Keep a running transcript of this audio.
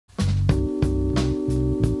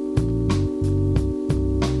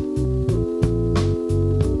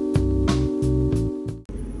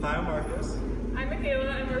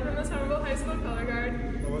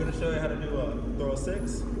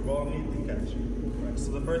roll underneath and catch. Right,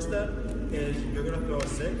 so the first step is you're going to throw a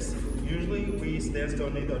 6. Usually we stand still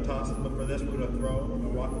underneath our tosses, but for this we're going to throw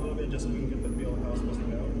and walk a little bit just so we can get the feel of how it's supposed to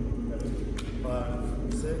go. Ready?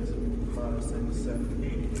 5, 6, 5, 6, 7,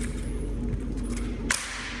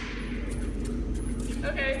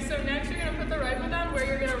 8. Okay, so next you're going to put the rifle down where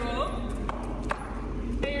you're going to roll.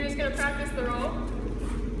 And you're just going to practice the roll. 5,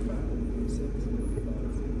 6, 5,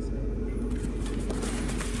 6, 7.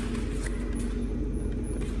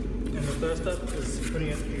 And the third step is putting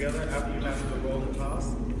it together after you master the roll and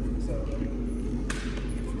toss. So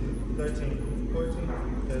 13, 14,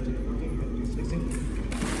 13, 14, 15, 16.